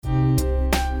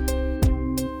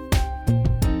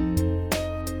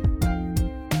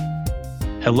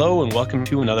Hello and welcome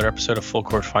to another episode of Full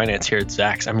Court Finance here at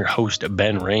Zacks. I'm your host,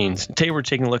 Ben Rains. Today we're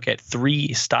taking a look at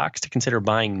 3 stocks to consider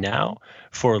buying now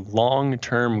for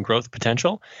long-term growth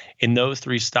potential. And those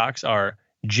 3 stocks are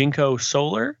Jinko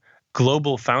Solar,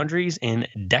 Global Foundries, and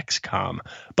Dexcom.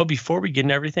 But before we get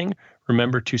into everything,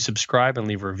 remember to subscribe and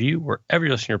leave a review wherever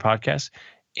you listen to your podcast.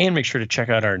 And make sure to check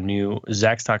out our new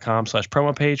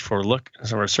Zacks.com/promo page for a look at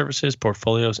some of our services,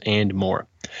 portfolios, and more.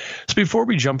 So before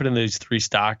we jump into these 3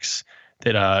 stocks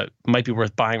that might be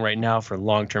worth buying right now for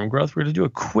long-term growth, we're going to do a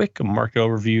quick market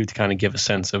overview to kind of give a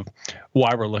sense of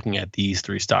why we're looking at these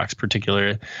 3 stocks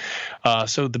particularly.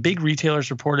 So the big retailers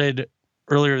reported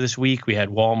earlier this week. We had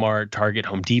Walmart, Target,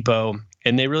 Home Depot,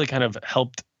 and they really kind of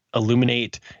helped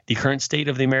illuminate the current state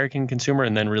of the American consumer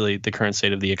and then really the current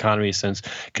state of the economy, since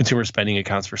consumer spending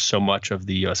accounts for so much of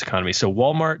the U.S. economy. So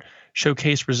Walmart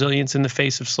showcased resilience in the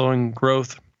face of slowing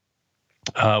growth,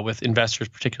 with investors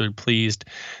particularly pleased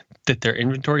that their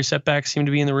inventory setbacks seem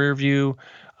to be in the rear view.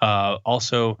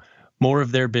 Also, more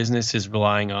of their business is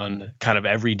relying on kind of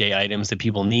everyday items that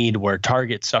people need, where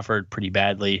Target suffered pretty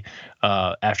badly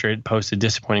after it posted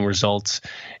disappointing results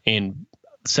and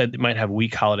said it might have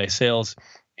weak holiday sales.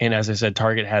 And as I said,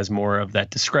 Target has more of that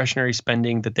discretionary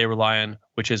spending that they rely on,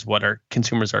 which is what our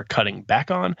consumers are cutting back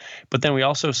on. But then we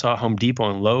also saw Home Depot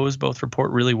and Lowe's both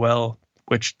report really well,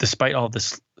 which despite all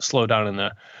this slowdown in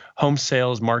the home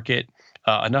sales market,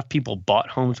 enough people bought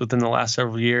homes within the last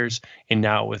several years. And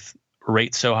now with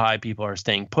rates so high, people are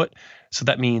staying put. So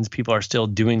that means people are still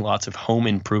doing lots of home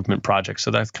improvement projects.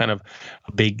 So that's kind of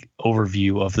a big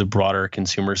overview of the broader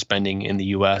consumer spending in the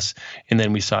U.S. And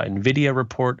then we saw NVIDIA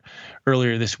report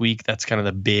earlier this week. That's kind of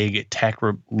the big tech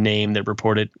name that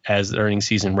reported as the earnings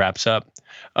season wraps up.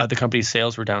 The company's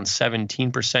sales were down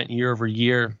 17% year over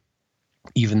year,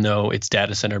 even though its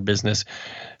data center business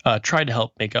tried to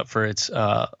help make up for its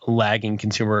lagging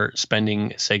consumer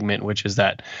spending segment, which is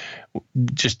that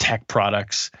just tech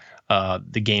products,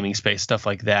 the gaming space, stuff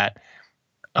like that.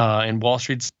 And Wall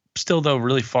Street's still, though,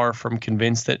 really far from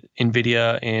convinced that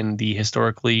NVIDIA and the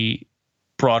historically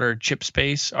broader chip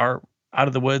space are out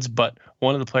of the woods. But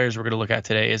one of the players we're going to look at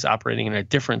today is operating in a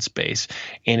different space,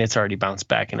 and it's already bounced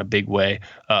back in a big way.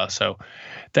 So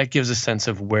that gives a sense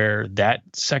of where that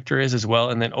sector is as well.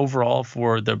 And then overall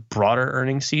for the broader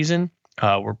earnings season,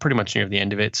 we're pretty much near the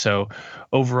end of it. So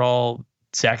overall,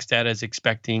 Zacks data is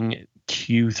expecting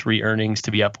Q3 earnings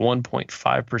to be up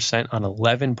 1.5% on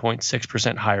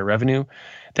 11.6% higher revenue.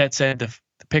 That said, the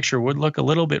picture would look a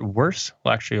little bit worse,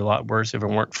 well, actually a lot worse if it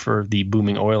weren't for the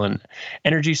booming oil and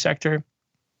energy sector.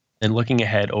 And looking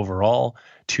ahead overall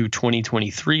to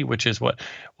 2023, which is what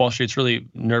Wall Street's really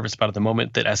nervous about at the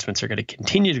moment, that estimates are going to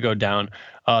continue to go down.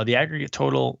 The aggregate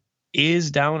total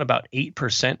is down about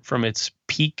 8% from its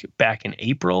peak back in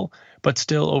April, but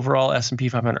still overall S&P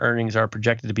 500 earnings are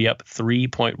projected to be up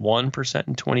 3.1%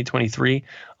 in 2023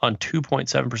 on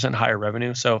 2.7% higher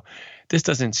revenue. So this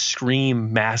doesn't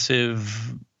scream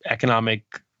massive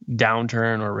economic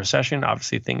downturn or recession.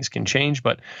 Obviously things can change,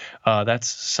 but that's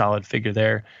a solid figure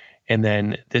there. And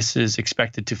then this is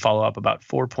expected to follow up about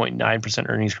 4.9%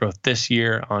 earnings growth this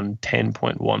year on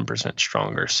 10.1%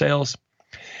 stronger sales.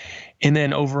 And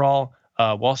then overall,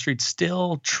 Wall Street's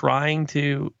still trying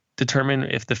to determine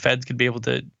if the Fed's could be able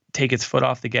to take its foot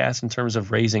off the gas in terms of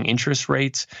raising interest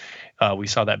rates. We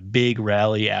saw that big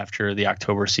rally after the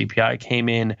October CPI came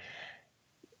in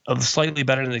slightly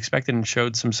better than expected and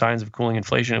showed some signs of cooling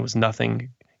inflation. It was nothing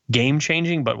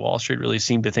game-changing, but Wall Street really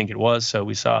seemed to think it was. So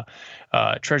we saw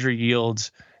Treasury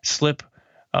yields slip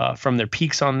from their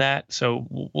peaks on that. So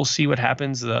we'll see what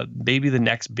happens. Maybe the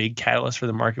next big catalyst for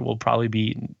the market will probably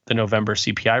be the November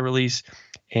CPI release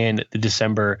and the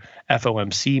December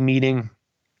FOMC meeting,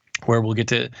 where we'll get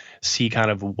to see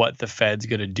kind of what the Fed's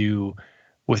going to do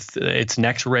with its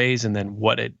next raise and then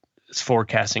what it is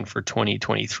forecasting for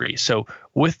 2023. So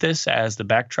with this as the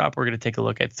backdrop, we're going to take a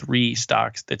look at 3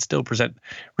 stocks that still present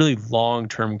really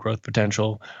long-term growth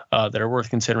potential that are worth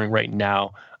considering right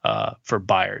now for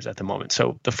buyers at the moment.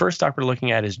 So the first stock we're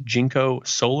looking at is Jinko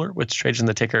Solar, which trades in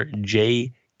the ticker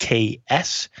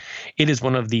JKS. It is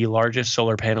one of the largest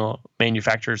solar panel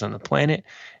manufacturers on the planet. It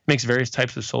makes various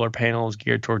types of solar panels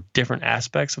geared toward different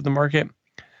aspects of the market.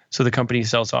 So the company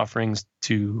sells offerings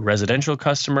to residential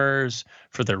customers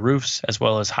for their roofs, as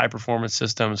well as high-performance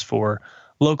systems for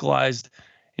localized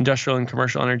industrial and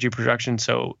commercial energy production.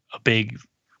 So a big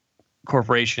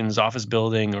corporation's office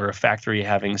building or a factory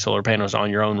having solar panels on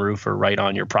your own roof or right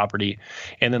on your property.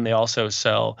 And then they also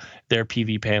sell their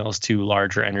PV panels to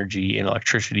larger energy and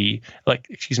electricity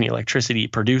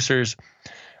producers.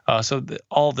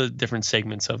 All the different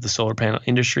segments of the solar panel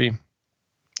industry.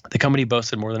 The company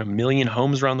boasted more than 1 million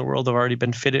homes around the world have already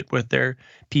been fitted with their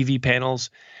PV panels.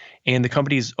 And the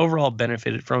company's overall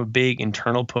benefited from a big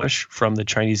internal push from the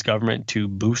Chinese government to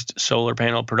boost solar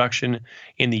panel production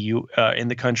in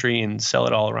the country and sell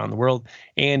it all around the world.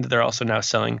 And they're also now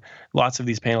selling lots of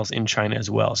these panels in China as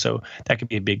well. So that could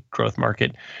be a big growth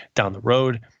market down the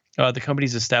road. The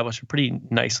company's established a pretty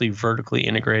nicely vertically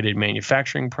integrated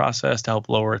manufacturing process to help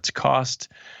lower its cost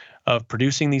of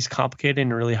producing these complicated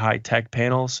and really high-tech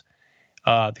panels.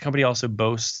 The company also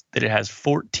boasts that it has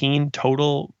 14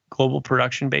 total global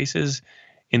production bases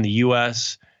in the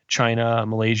US, China,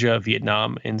 Malaysia,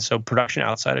 Vietnam. And so production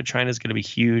outside of China is going to be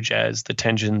huge as the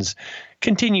tensions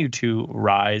continue to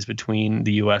rise between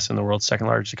the US and the world's second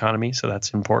largest economy. So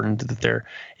that's important that they're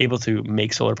able to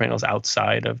make solar panels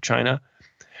outside of China.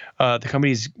 The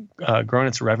company's grown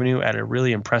its revenue at a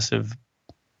really impressive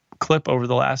clip over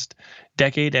the last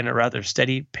decade and a rather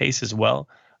steady pace as well.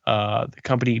 The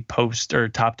company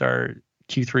topped our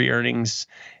Q3 earnings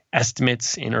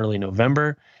estimates in early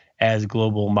November as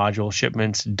global module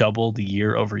shipments doubled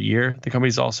year over year. The company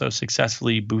is also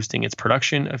successfully boosting its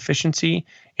production efficiency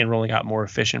and rolling out more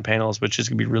efficient panels, which is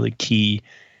going to be really key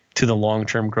to the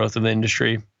long-term growth of the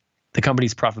industry. The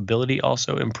company's profitability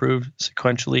also improved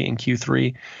sequentially in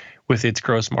Q3, with its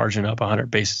gross margin up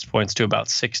 100 basis points to about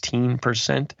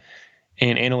 16%.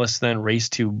 And analysts then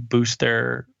raced to boost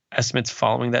their estimates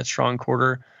following that strong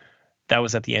quarter. That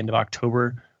was at the end of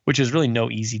October, which is really no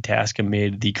easy task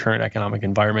amid the current economic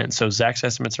environment. So Zacks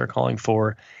estimates are calling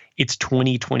for its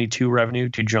 2022 revenue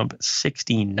to jump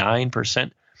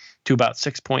 69% to about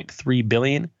 6.3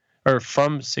 billion, or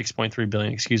from 6.3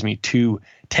 billion, to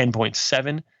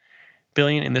 10.7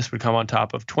 billion. And this would come on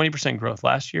top of 20% growth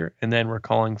last year. And then we're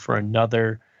calling for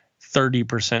another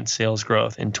 30% sales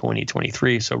growth in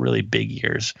 2023. So really big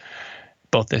years,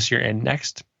 both this year and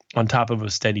next, on top of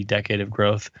a steady decade of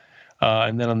growth.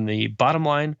 And then on the bottom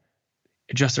line,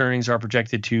 adjusted earnings are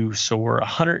projected to soar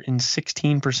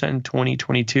 116% in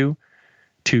 2022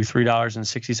 to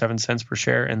 $3.67 per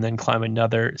share, and then climb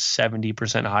another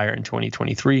 70% higher in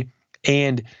 2023.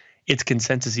 And its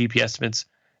consensus EP estimates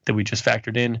that we just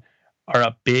factored in are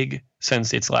up big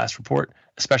since its last report,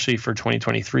 especially for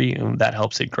 2023. And that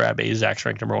helps it grab a Zacks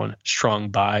ranked number one strong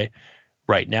buy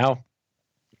right now.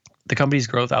 The company's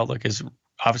growth outlook is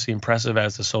obviously impressive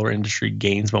as the solar industry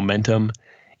gains momentum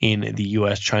in the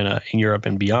US, China, and Europe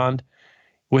and beyond.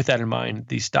 With that in mind,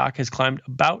 the stock has climbed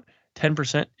about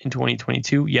 10% in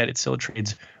 2022, yet it still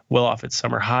trades well off its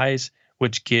summer highs,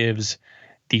 which gives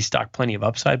the stock plenty of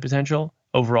upside potential.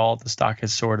 Overall, the stock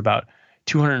has soared about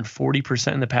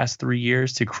 240% in the past 3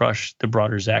 years to crush the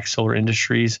broader Zacks solar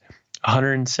industry's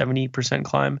 170%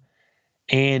 climb.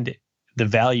 And the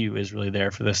value is really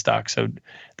there for the stock. So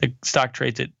the stock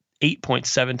trades at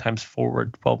 8.7 times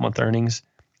forward 12-month earnings.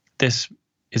 This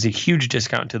is a huge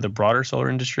discount to the broader solar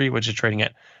industry, which is trading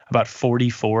at about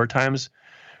 44 times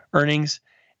earnings.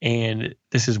 And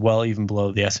this is well even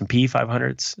below the S&P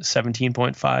 500's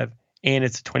 17.5, and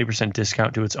it's a 20%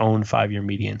 discount to its own 5-year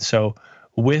median. So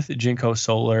with Jinko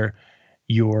Solar,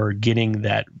 you're getting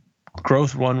that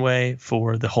growth runway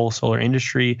for the whole solar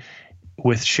industry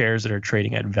with shares that are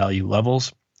trading at value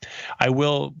levels. I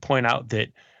will point out that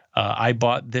I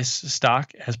bought this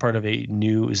stock as part of a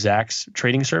new Zacks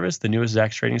trading service, the newest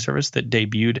Zacks trading service that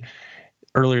debuted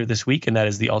earlier this week, and that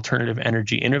is the Alternative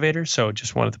Energy Innovator. So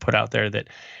just wanted to put out there that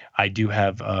I do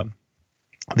have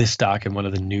this stock in one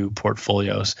of the new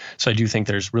portfolios. So I do think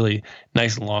there's really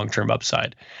nice long-term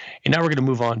upside. And now we're going to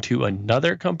move on to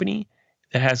another company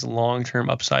that has long-term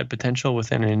upside potential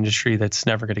within an industry that's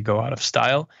never going to go out of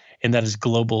style, and that is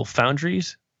Global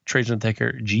Foundries, trades on the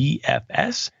ticker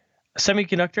GFS.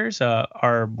 Semiconductors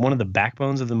are one of the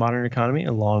backbones of the modern economy,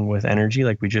 along with energy,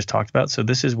 like we just talked about. So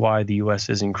this is why the U.S.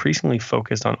 is increasingly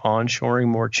focused on onshoring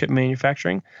more chip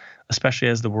manufacturing, especially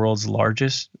as the world's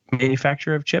largest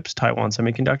manufacturer of chips, Taiwan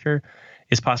Semiconductor,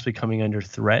 is possibly coming under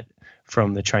threat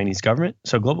from the Chinese government.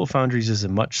 So Global Foundries is a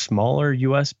much smaller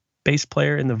U.S.-based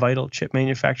player in the vital chip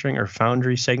manufacturing or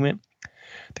foundry segment.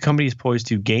 The company is poised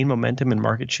to gain momentum and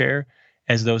market share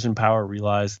as those in power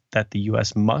realize that the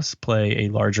U.S. must play a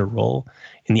larger role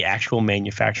in the actual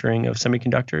manufacturing of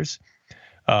semiconductors.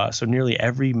 So nearly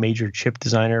every major chip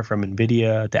designer from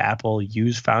NVIDIA to Apple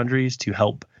use foundries to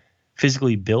help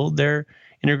physically build their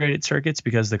integrated circuits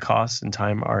because the costs and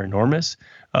time are enormous.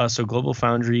 So Global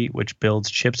Foundry, which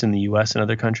builds chips in the U.S. and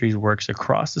other countries, works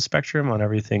across the spectrum on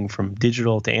everything from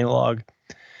digital to analog,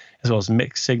 as well as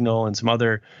mixed signal and some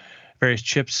other various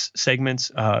chips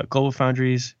segments. Global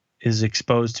Foundries is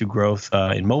exposed to growth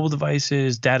in mobile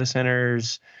devices, data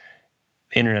centers,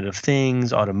 Internet of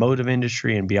Things, automotive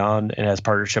industry, and beyond, and has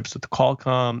partnerships with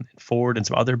Qualcomm, Ford, and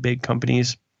some other big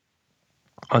companies.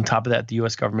 On top of that, the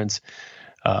U.S. government's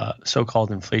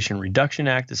so-called Inflation Reduction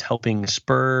Act is helping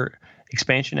spur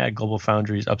expansion at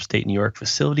GlobalFoundries' upstate New York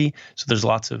facility. So there's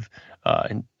lots of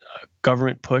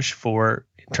government push for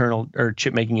internal or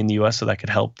chip making in the U.S. so that could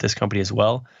help this company as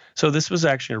well. So this was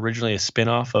actually originally a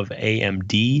spinoff of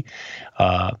AMD,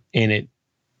 and it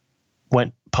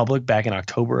went public back in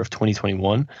October of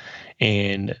 2021.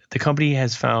 And the company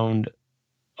has found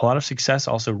a lot of success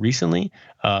also recently,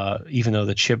 even though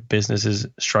the chip business is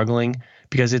struggling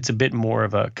because it's a bit more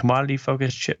of a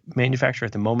commodity-focused chip manufacturer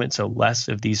at the moment, so less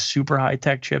of these super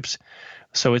high-tech chips.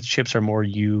 So its chips are more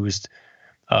used,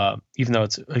 even though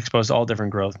it's exposed to all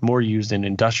different growth, more used in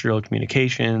industrial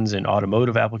communications and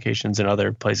automotive applications and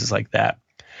other places like that.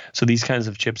 So these kinds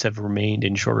of chips have remained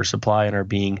in shorter supply and are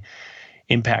being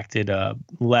impacted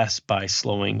less by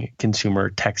slowing consumer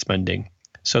tech spending.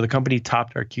 So the company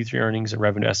topped our Q3 earnings and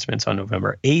revenue estimates on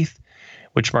November 8th,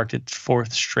 which marked its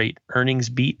fourth straight earnings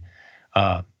beat.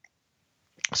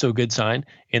 So good sign.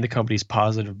 And the company's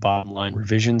positive bottom line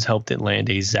revisions helped it land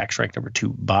a Zacks rank number 2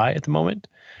 buy at the moment.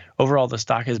 Overall, the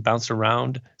stock has bounced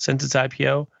around since its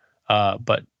IPO,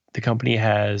 but the company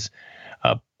has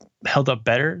held up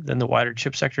better than the wider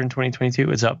chip sector in 2022.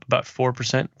 It's up about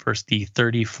 4% versus the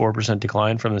 34%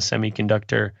 decline from the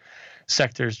semiconductor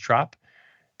sector's drop.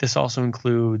 This also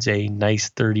includes a nice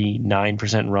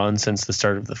 39% run since the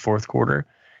start of the fourth quarter.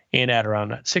 And at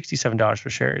around $67 per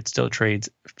share, it still trades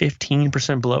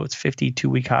 15% below its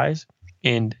 52-week highs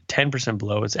and 10%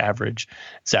 below its average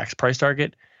Zacks price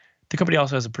target. The company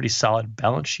also has a pretty solid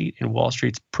balance sheet, and Wall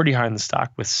Street's pretty high in the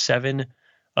stock with 7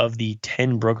 of the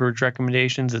 10 brokerage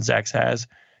recommendations that Zacks has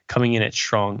coming in at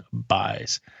strong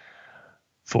buys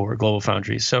for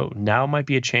GlobalFoundries. So now might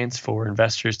be a chance for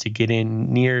investors to get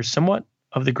in near somewhat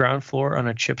of the ground floor on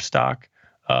a chip stock.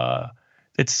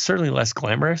 It's certainly less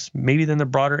glamorous maybe than the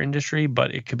broader industry,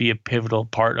 but it could be a pivotal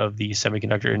part of the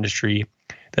semiconductor industry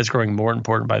that's growing more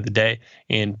important by the day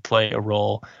and play a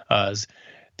role as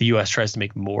the U.S. tries to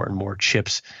make more and more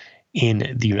chips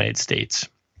in the United States.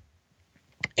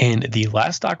 And the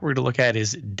last stock we're going to look at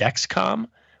is Dexcom,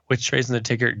 which trades in the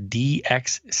ticker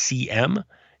DXCM.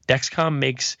 Dexcom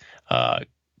makes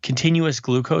continuous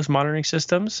glucose monitoring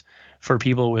systems for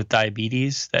people with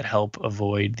diabetes that help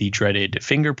avoid the dreaded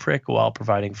finger prick while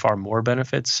providing far more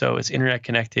benefits. So its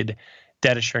internet-connected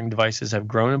data sharing devices have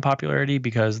grown in popularity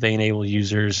because they enable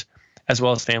users, as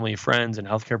well as family, friends, and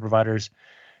healthcare providers,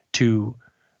 to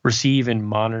receive and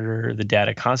monitor the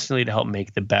data constantly to help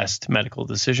make the best medical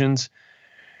decisions.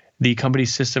 The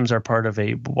company's systems are part of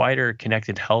a wider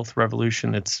connected health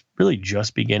revolution that's really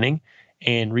just beginning,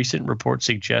 and recent reports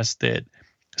suggest that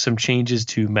some changes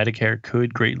to Medicare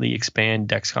could greatly expand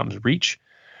Dexcom's reach.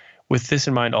 With this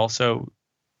in mind, also,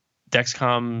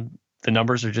 Dexcom, the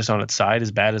numbers are just on its side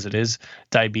as bad as it is.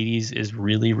 Diabetes is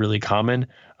really, really common.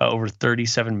 Over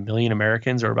 37 million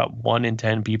Americans, or about 1 in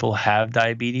 10 people, have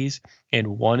diabetes,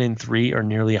 and 1 in 3, or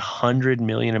nearly 100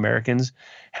 million Americans,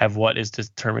 have what is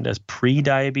determined as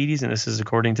pre-diabetes, and this is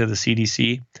according to the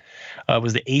CDC. It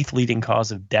was the 8th leading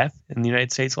cause of death in the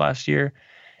United States last year.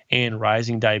 And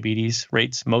rising diabetes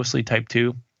rates, mostly type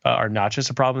 2, are not just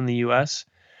a problem in the U.S.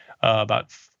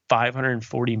 About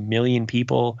 540 million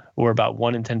people, or about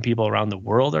 1 in 10 people around the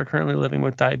world, are currently living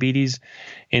with diabetes.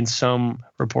 And some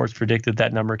reports predicted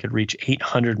that number could reach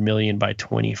 800 million by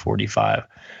 2045.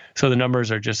 So the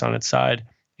numbers are just on its side.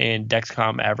 And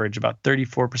Dexcom averaged about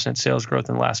 34% sales growth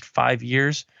in the last 5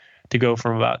 years to go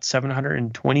from about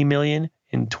 720 million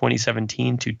in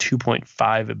 2017 to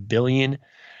 2.5 billion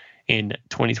in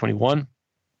 2021.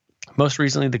 Most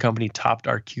recently, the company topped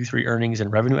our Q3 earnings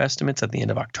and revenue estimates at the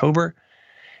end of October.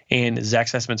 And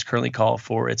Zacks estimates currently call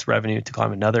for its revenue to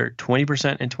climb another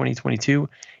 20% in 2022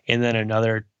 and then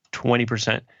another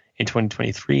 20% in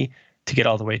 2023 to get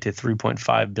all the way to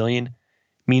 3.5 billion.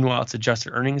 Meanwhile, its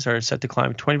adjusted earnings are set to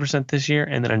climb 20% this year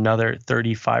and then another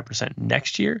 35%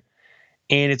 next year.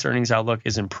 And its earnings outlook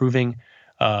is improving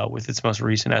with its most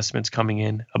recent estimates coming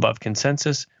in above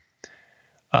consensus.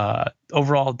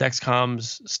 Overall,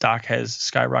 Dexcom's stock has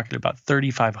skyrocketed about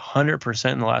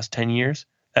 3,500% in the last 10 years.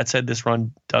 That said, this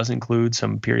run does include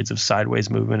some periods of sideways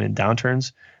movement and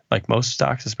downturns, like most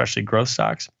stocks, especially growth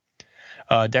stocks.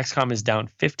 Dexcom is down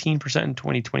 15% in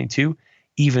 2022,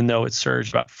 even though it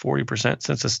surged about 40%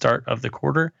 since the start of the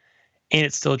quarter, and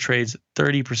it still trades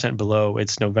 30% below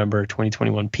its November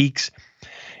 2021 peaks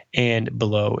and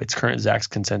below its current Zacks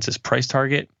consensus price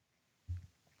target.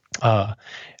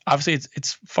 Obviously,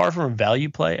 it's far from a value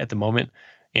play at the moment,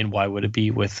 and why would it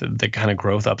be with the kind of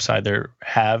growth upside they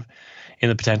have?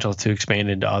 and the potential to expand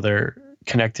into other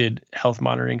connected health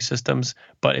monitoring systems,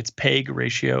 but its PEG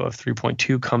ratio of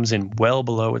 3.2 comes in well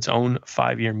below its own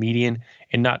 5-year median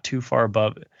and not too far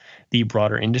above the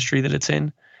broader industry that it's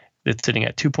in. That's sitting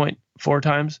at 2.4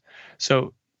 times.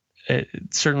 So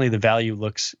certainly the value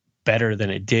looks better than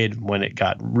it did when it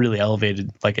got really elevated,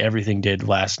 like everything did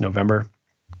last November.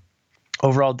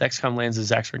 Overall, Dexcom lands as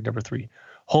Zacks ranked number 3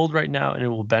 hold right now, and it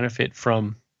will benefit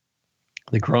from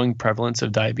the growing prevalence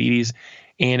of diabetes,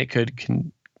 and it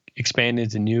could expand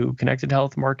into new connected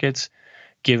health markets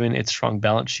given its strong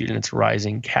balance sheet and its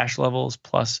rising cash levels,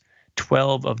 plus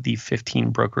 12 of the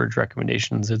 15 brokerage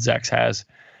recommendations that Zacks has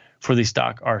for the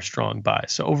stock are strong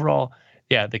buys. So overall,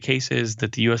 yeah, the case is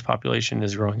that the U.S. population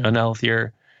is growing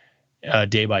unhealthier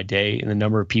day by day, and the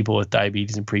number of people with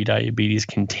diabetes and prediabetes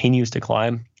continues to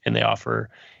climb, and they offer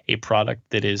a product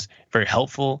that is very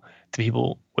helpful to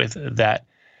people with that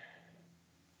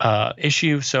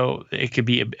issue. So it could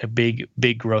be a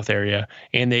big growth area,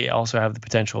 and they also have the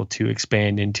potential to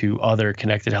expand into other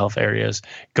connected health areas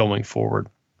going forward.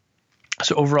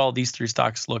 So overall, these 3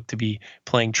 stocks look to be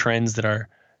playing trends that are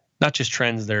not just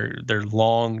trends, they're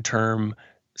long-term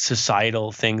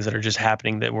societal things that are just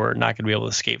happening that we're not going to be able to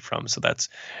escape from. So that's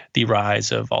the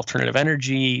rise of alternative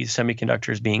energy,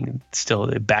 semiconductors being still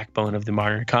the backbone of the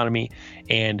modern economy,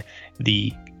 and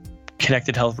the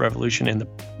connected health revolution, and the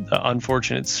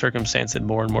unfortunate circumstance that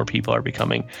more and more people are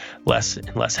becoming less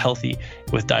and less healthy,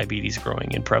 with diabetes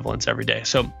growing in prevalence every day.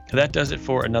 So that does it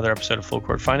for another episode of Full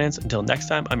Court Finance. Until next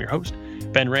time, I'm your host,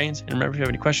 Ben Rains. And remember, if you have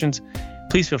any questions,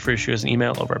 please feel free to shoot us an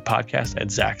email over at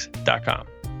podcast@zacks.com.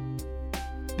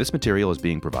 This material is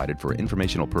being provided for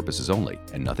informational purposes only,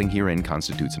 and nothing herein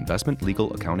constitutes investment,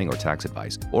 legal, accounting, or tax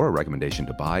advice, or a recommendation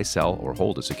to buy, sell, or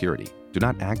hold a security. Do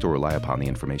not act or rely upon the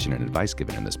information and advice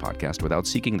given in this podcast without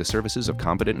seeking the services of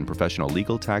competent and professional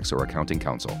legal, tax, or accounting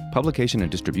counsel. Publication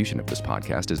and distribution of this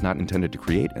podcast is not intended to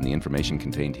create, and the information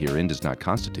contained herein does not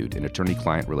constitute, an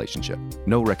attorney-client relationship.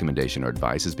 No recommendation or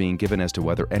advice is being given as to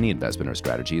whether any investment or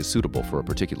strategy is suitable for a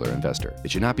particular investor.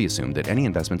 It should not be assumed that any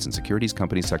investments in securities,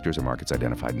 companies, sectors, or markets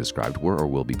identified and described were or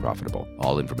will be profitable.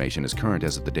 All information is current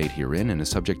as of the date herein and is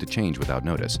subject to change without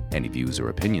notice. Any views or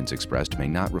opinions expressed may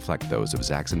not reflect those of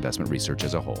Zacks Investment Research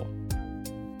as a whole.